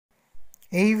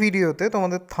এই ভিডিওতে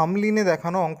তোমাদের থাম্বনেইলে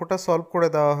দেখানো অঙ্কটা সলভ করে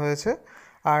দেওয়া হয়েছে।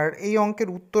 আর এই অঙ্কের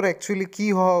উত্তর অ্যাকচুয়ালি কী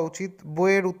হওয়া উচিত,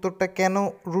 বইয়ের উত্তরটা কেন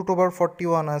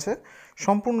 √41 আছে,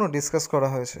 সম্পূর্ণ ডিসকাস করা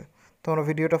হয়েছে। তোমরা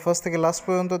ভিডিওটা ফার্স্ট থেকে লাস্ট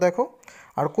পর্যন্ত দেখো।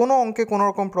 আর কোনো অঙ্কে কোনো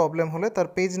রকম প্রবলেম হলে তার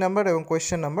পেজ নাম্বার এবং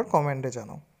কোয়েশ্চেন নাম্বার কমেন্টে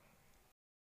জানাও।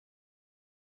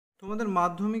 তোমাদের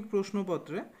মাধ্যমিক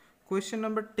প্রশ্নপত্রে কোয়েশ্চেন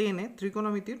নাম্বার 10-এ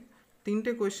ত্রিকোণমিতির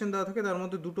 3টে কোয়েশ্চেন দেওয়া থাকে, তার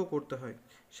মধ্যে 2টো করতে হয়।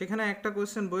 সেখানে একটা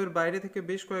কোয়েশ্চেন বইয়ের বাইরে থেকে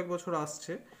বেশ কয়েক বছর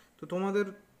আসছে, তো তোমাদের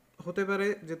হতে পারে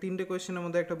যে 3টে কোয়েশ্চেনের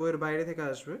মধ্যে একটা বইয়ের বাইরে থেকে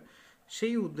আসবে।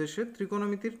 সেই উদ্দেশ্যে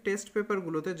ত্রিকোণমিতির টেস্ট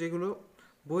পেপারগুলোতে যেগুলো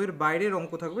বইয়ের বাইরের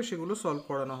অঙ্ক থাকবে সেগুলো সলভ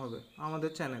করানো হবে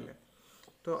আমাদের চ্যানেলে।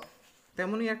 তো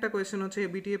তেমনই একটা কোয়েশ্চেন হচ্ছে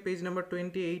A.B.T.A পেজ নাম্বার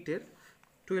 28-এর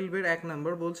 12-এর 1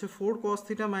 নাম্বার বলছে 4 cos θ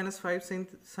minus 5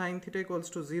 sin θ equals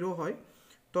to 0 হয়,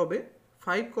 তবে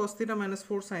 5 cos θ minus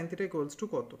 4 sin θ equals to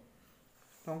কত?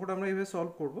 তো অঙ্কটা আমরা এইভাবে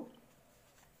সলভ করব।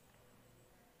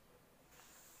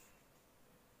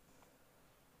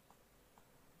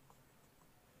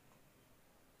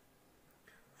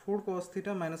 4 cos θ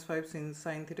minus 5 sin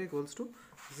θ equals to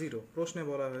 0 প্রশ্নে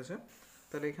বলা হয়েছে।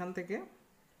 তাহলে এখান থেকে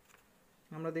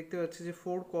আমরা দেখতে পাচ্ছি যে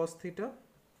 4 cos θ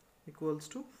equals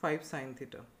to 5 sin θ,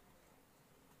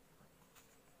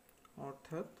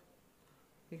 অর্থাৎ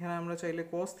এখানে আমরা চাইলে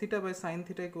cos θ by sin θ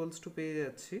equals to পেয়ে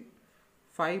যাচ্ছি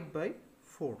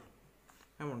 5/4,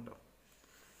 এমনটা।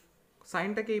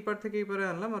 সাইনটাকে এই পার থেকে এই পারে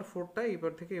আনলাম আর 4টা এই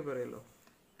পার থেকে এবারে এলো।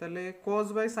 তাহলে cos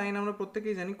বাই সাইন আমরা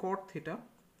প্রত্যেকেই জানি cot θ,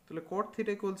 তাহলে cot θ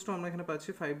equals to আমরা এখানে পাচ্ছি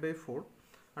 5/4।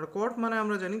 আর cot মানে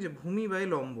আমরা জানি যে ভূমি বাই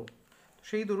লম্ব।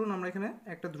 সেই ধরুন আমরা এখানে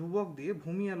একটা ধ্রুবক দিয়ে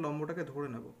ভূমি আর লম্বটাকে ধরে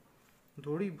নেব।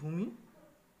 ধরি ভূমি,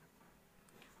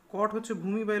 cot হচ্ছে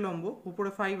ভূমি বাই লম্ব, উপরে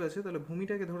 5 আছে, তাহলে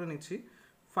ভূমিটাকে ধরে নিচ্ছি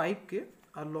 5কে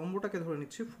আর লম্বটাকে ধরে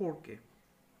নিচ্ছি 4কে।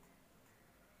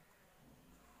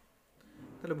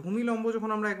 তাহলে ভূমি লম্ব যখন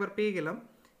আমরা একবার পেয়ে গেলাম,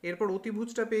 এরপর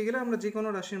অতিভুজটা পেয়ে গেলে আমরা যে কোনো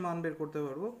রাশির মান বের করতে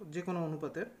পারবো, যে কোনো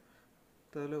অনুপাতের।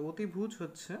 তাহলে অতিভুজ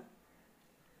হচ্ছে,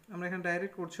 আমরা এখানে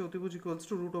ডাইরেক্ট করছি অতিভুজ ইকুয়ালস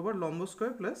টু √ লম্ব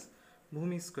স্কোয়ার প্লাস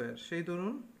ভূমি স্কোয়ার। সেই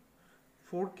ধরুন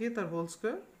 4কে তার হোল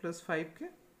স্কোয়ার প্লাস 5কে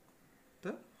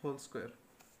তার হোল স্কোয়ার।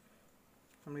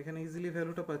 আমরা এখানে ইজিলি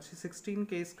ভ্যালুটা পাচ্ছি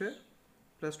 16k square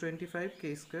plus 25k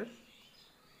square.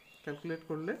 Calculate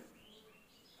করলে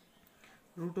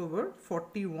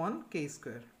 √41k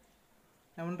স্কোয়ার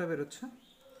এমনটা বেরোচ্ছে।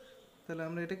 তাহলে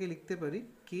আমরা এটাকে লিখতে পারি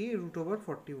k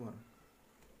 √41।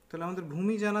 তাহলে আমাদের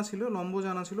ভূমি জানা ছিল, লম্ব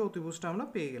জানা ছিল, অতিভুজটা আমরা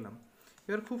পেয়ে গেলাম।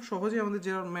 এবার খুব সহজেই আমাদের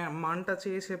যে মানটা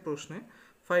চেয়েছে প্রশ্নে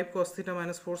 5 cos θ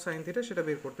minus 4 sin θ, সেটা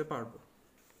বের করতে পারবো।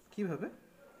 কিভাবে?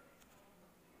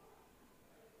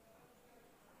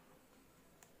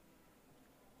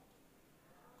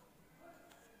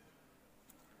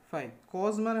 ফাইভ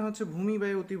কজ মানে হচ্ছে ভূমি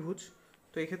বাই অতিভুজ,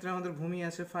 তো এক্ষেত্রে আমাদের ভূমি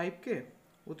আছে 5k,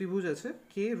 অতিভুজ আছে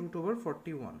k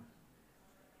 √41।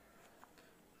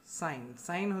 সাইন,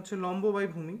 সাইন হচ্ছে লম্ব বাই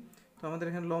ভূমি, তো আমাদের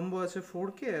এখানে লম্ব আছে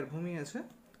 4k আর ভূমি আছে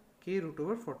k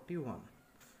 √41।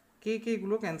 কে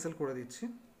এগুলো ক্যান্সেল করে দিচ্ছি।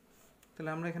 তাহলে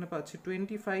আমরা এখানে পাচ্ছি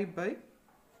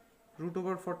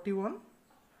 25/√41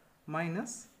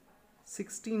 মাইনাস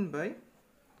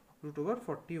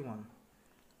 16/√41,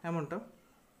 এমনটা।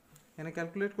 এখানে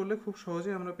ক্যালকুলেট করলে খুব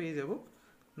সহজে আমরা পেয়ে যাব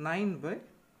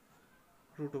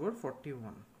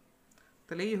 9/√41।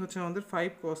 তাহলে এই হচ্ছে আমাদের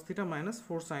 5 cos θ minus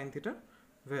 4 sin θ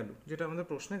ভ্যালু, যেটা আমাদের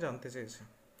প্রশ্নে জানতে চেয়েছে।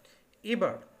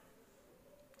 এবার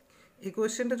এই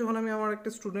কোয়েশ্চেনটা যখন আমি আমার একটা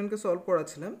স্টুডেন্টকে সলভ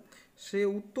করাচ্ছিলাম, সে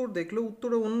উত্তর দেখলো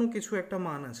উত্তরে অন্য কিছু একটা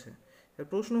মান আছে।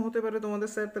 প্রশ্ন হতে পারে তোমাদের,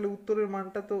 স্যার তাহলে উত্তরের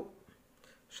মানটা তো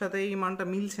সাথে এই মানটা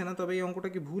মিলছে না, তবে এই অঙ্কটা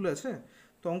কি ভুল আছে?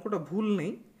 তো অঙ্কটা ভুল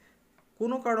নেই,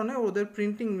 কোনো কারণে ওদের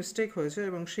প্রিন্টিং মিস্টেক হয়েছে,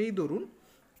 এবং সেই দরুন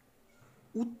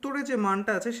উত্তরে যে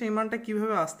মানটা আছে সেই মানটা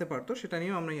কিভাবে আসতে পারতো সেটা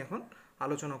নিয়েও আমরা এখন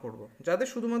আলোচনা করব। যাদের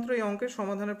শুধুমাত্র এই অঙ্কের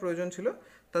সমাধানের প্রয়োজন ছিল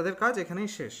তাদের কাজ এখানেই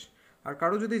শেষ। আর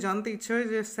কারো যদি জানতে ইচ্ছে হয়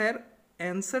যে স্যার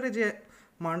অ্যান্সারে যে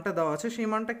মানটা দেওয়া আছে সেই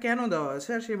মানটা কেন দেওয়া আছে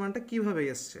আর সেই মানটা কিভাবে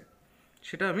এসছে,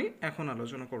 সেটা আমি এখন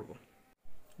আলোচনা করব।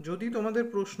 যদি তোমাদের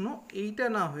প্রশ্ন এইটা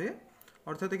না হয়ে,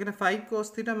 অর্থাৎ এখানে 5 cos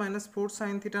θ minus 4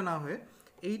 sin θ না হয়ে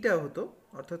এইটা হতো,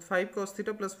 অর্থাৎ 5 cos θ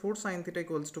plus 4 sin θ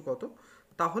equals to কত,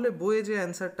 তাহলে বইয়ে যে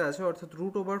অ্যান্সারটা আছে অর্থাৎ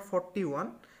 √41,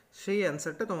 সেই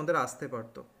অ্যান্সারটা তোমাদের আসতে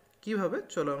পারতো। কিভাবে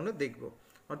চলো আমরা দেখব।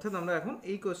 অর্থাৎ আমরা এখন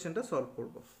এই কোয়েশ্চেনটা সলভ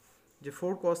করব যে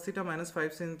 4 cos θ minus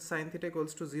 5 sin θ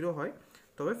equals to 0 হয়,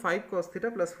 তবে 5 cos θ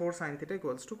plus 4 sin θ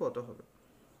equals to কত হবে।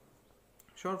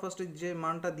 সবার ফার্স্টে যে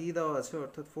মানটা দিয়ে দেওয়া আছে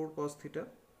অর্থাৎ 4 cos θ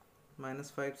minus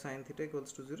 5 sin θ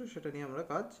equals to 0, সেটা নিয়ে আমরা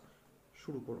কাজ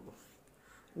শুরু করব।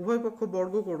 উভয় পক্ষ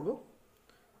বর্গ করব,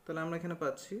 তাহলে আমরা এখানে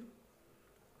পাচ্ছি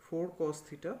 4 cos θ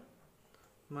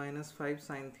minus 5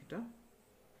 sin θ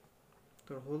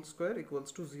তার whole square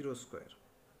equals to 0 square,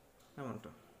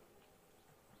 এমনটা।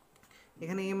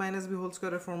 এখানে a মাইনাস বি হোল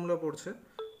স্কোয়ারের ফর্মুলা পড়ছে,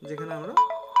 যেখানে আমরা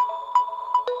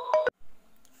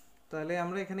তাহলে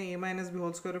আমরা এখানে a মাইনাস বি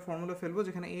হোল স্কোয়ারের ফর্মুলা ফেলবো,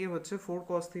 যেখানে a হচ্ছে 4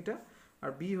 cos থিটা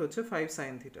আর b হচ্ছে 5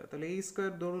 sin থিটা। তাহলে a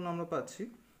স্কোয়ার ধরুন আমরা পাচ্ছি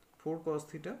 4 cos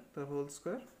থিটা তার whole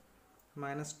square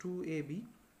minus 2ab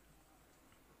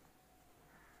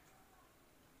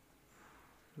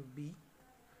b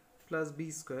plus b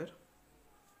square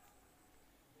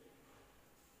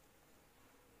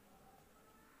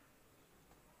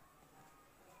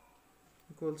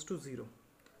equals to 0।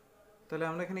 তাহলে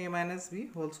আমরা এখানে a মাইনাস বি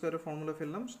হোল স্কোয়ারের ফর্মুলা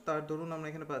ফেললাম, তার ধরুন আমরা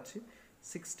এখানে পাচ্ছি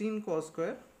 16 cos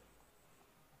square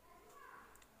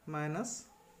minus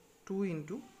 2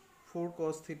 into 4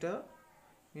 cos theta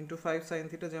into 5 sin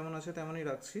theta যেমন আছে তেমনই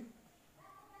রাখছি।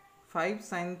 5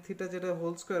 sin থিটা যেটা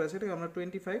হোল স্কোয়ার আছে এটাকে আমরা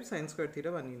 25 sin স্কোয়ার থিটা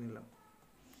বানিয়ে নিলাম,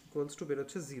 ইকুয়ালস টু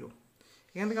বেরোচ্ছে 0।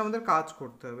 এখান থেকে আমাদের কাজ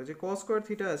করতে হবে, যে cos স্কোয়ার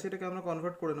থিটা আছে এটাকে আমরা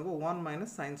কনভার্ট করে নেবো 1 মাইনাস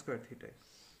সাইন স্কোয়ার থিটায়।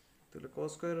 তাহলে cos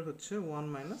স্কোয়ার হচ্ছে 1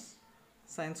 মাইনাস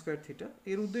সাইন স্কোয়ার থিটা।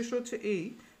 এর উদ্দেশ্য হচ্ছে এই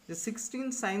যে 16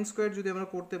 সাইন স্কোয়ার যদি আমরা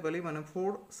করতে পারি, মানে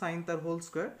 4 সাইন তার হোল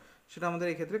স্কোয়ার, সেটা আমাদের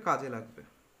এই ক্ষেত্রে কাজে লাগবে।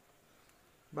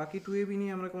 বাকি 2ab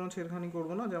নিয়ে আমরা কোনো ছেড়খানি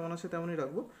করবো না, যেমন আছে তেমনই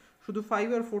রাখবো, শুধু 5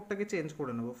 আর 4টাকে চেঞ্জ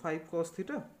করে নেবো, 5 cos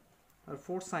থিটা আর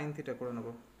 4 সাইন থিটা করে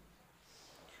নেবো।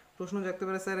 প্রশ্ন জাগতে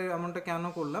পারে স্যার এমনটা কেন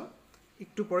করলাম,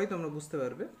 একটু পরেই তোমরা বুঝতে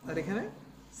পারবে। আর এখানে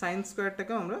সাইন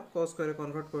স্কোয়ারটাকেও আমরা cos স্কোয়ারে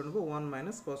কনভার্ট করে নেবো 1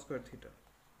 মাইনাস cos স্কোয়ার থিটা।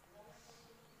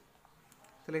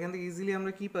 তাহলে এখান থেকে ইজিলি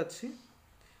আমরা কি পাচ্ছি,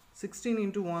 16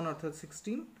 ইন্টু 1 অর্থাৎ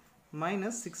 16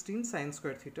 minus 16 sine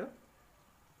square theta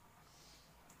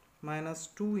minus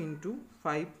 2 into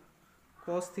 5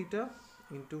 cos theta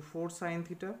into 4 sine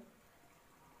theta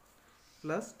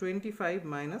plus 25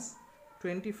 minus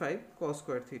 25 cos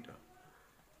square theta.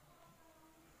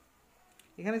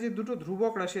 এখানে যে দুটো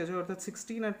ধ্রুবক রাশি আছে অর্থাৎ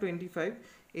 16 আর 25,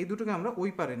 এই দুটোকে আমরা ওই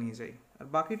পারে নিয়ে যাই আর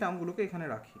বাকি টার্মগুলোকে এখানে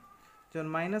রাখি। যেমন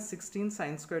মাইনাস 16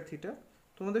 সাইন স্কোয়ার থিটা,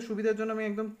 তোমাদের সুবিধার জন্য আমি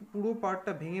একদম পুরো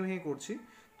পার্টটা ভেঙে ভেঙে করছি,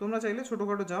 তোমরা চাইলে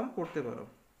ছোটোখাটো জাম্প করতে পারো।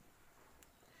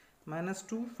 Minus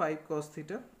 2 5 cos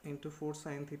theta into 4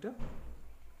 sine theta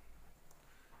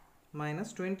minus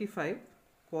 25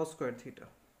 cos square theta.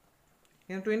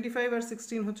 এখানে 25 আর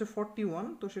 16 হচ্ছে 41,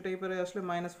 তো সেটা এবারে আসলে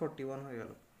মাইনাস 41 হয়ে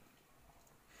গেল।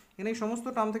 এখানে এই সমস্ত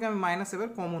টার্ম থেকে আমি মাইনাস এবার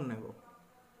কমন নেব,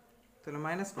 তাহলে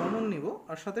মাইনাস কমন নিব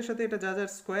আর সাথে সাথে এটা যা যা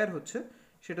স্কোয়ার হচ্ছে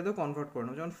সেটাতেও কনভার্ট করে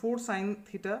নেব। যেমন 4 sine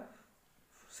theta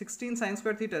 16 sine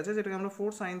square theta আছে, যেটাকে আমরা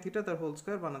 4 সাইন থিটা তার হোল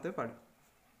স্কোয়ার বানাতে পারি।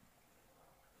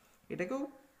 এটাকেও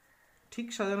ঠিক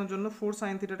সাজানোর জন্য 4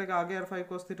 সাইন থিটাটাকে আগে আর 5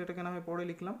 cos থিটাটাকে না হয় পরে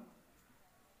লিখলাম।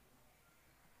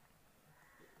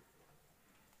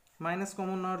 মাইনাস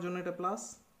কমন নেওয়ার জন্য এটা প্লাস,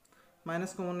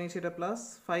 মাইনাস কমন নিয়েছি এটা plus,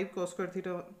 5 cos square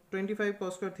theta 25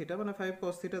 cos square theta মানে 5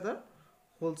 cos থিটা তার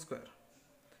whole square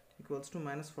equals to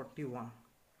minus 41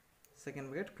 second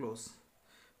bracket close.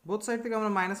 Both side থেকে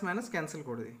আমরা মাইনাস মাইনাস ক্যান্সেল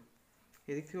করে দিই,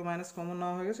 এদিক থেকেও মাইনাস কমন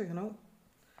নেওয়া হয়ে গেছে এখানেও।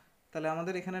 তাহলে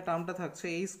আমাদের এখানে টার্মটা থাকছে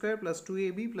a square plus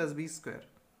 2ab plus b square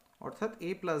অর্থাৎ a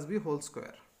plus b whole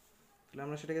square. তাহলে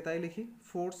আমরা সেটাকে তাই লিখি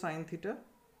 4 সাইন থিটা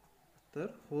তার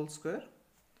whole square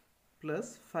plus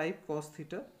 5 cos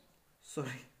theta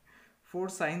 4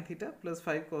 sine theta plus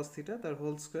 5 cos theta তার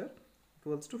হোল স্কোয়ার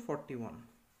ইকুয়ালস টু 41।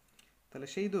 তাহলে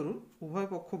সেই ধরুন উভয়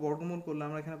পক্ষ বর্গমূল করলে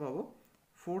আমরা এখানে পাবো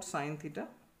 4 sine theta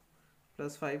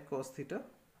plus 5 cos theta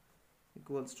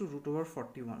equals to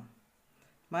 √41।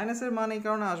 মাইনাসের মান এই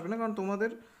কারণে আসবে না কারণ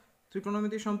তোমাদের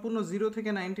ত্রিকোণমিতি সম্পূর্ণ 0 থেকে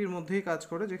 90-র মধ্যেই কাজ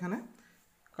করে, যেখানে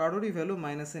কারোরই ভ্যালু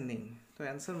মাইনাসে নেই, তো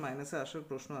অ্যান্সার মাইনাসে আসার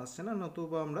প্রশ্ন আসছে না।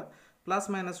 নতুবা আমরা প্লাস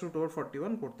মাইনাস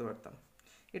 √41 করতে পারতাম।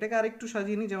 এটাকে আরেকটু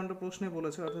সাজিয়ে নিই যেমনটা প্রশ্নে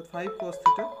বলেছে, অর্থাৎ 5 cos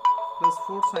theta plus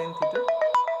 4 sine theta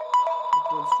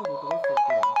equals to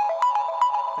 √41।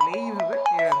 তাহলে এইভাবে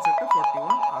এর অ্যান্সারটা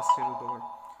 41 আসছে √।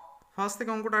 ফার্স্ট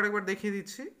থেকে অঙ্কটা আরেকবার দেখিয়ে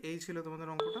দিচ্ছি, এই ছিল তোমাদের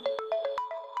অঙ্কটা।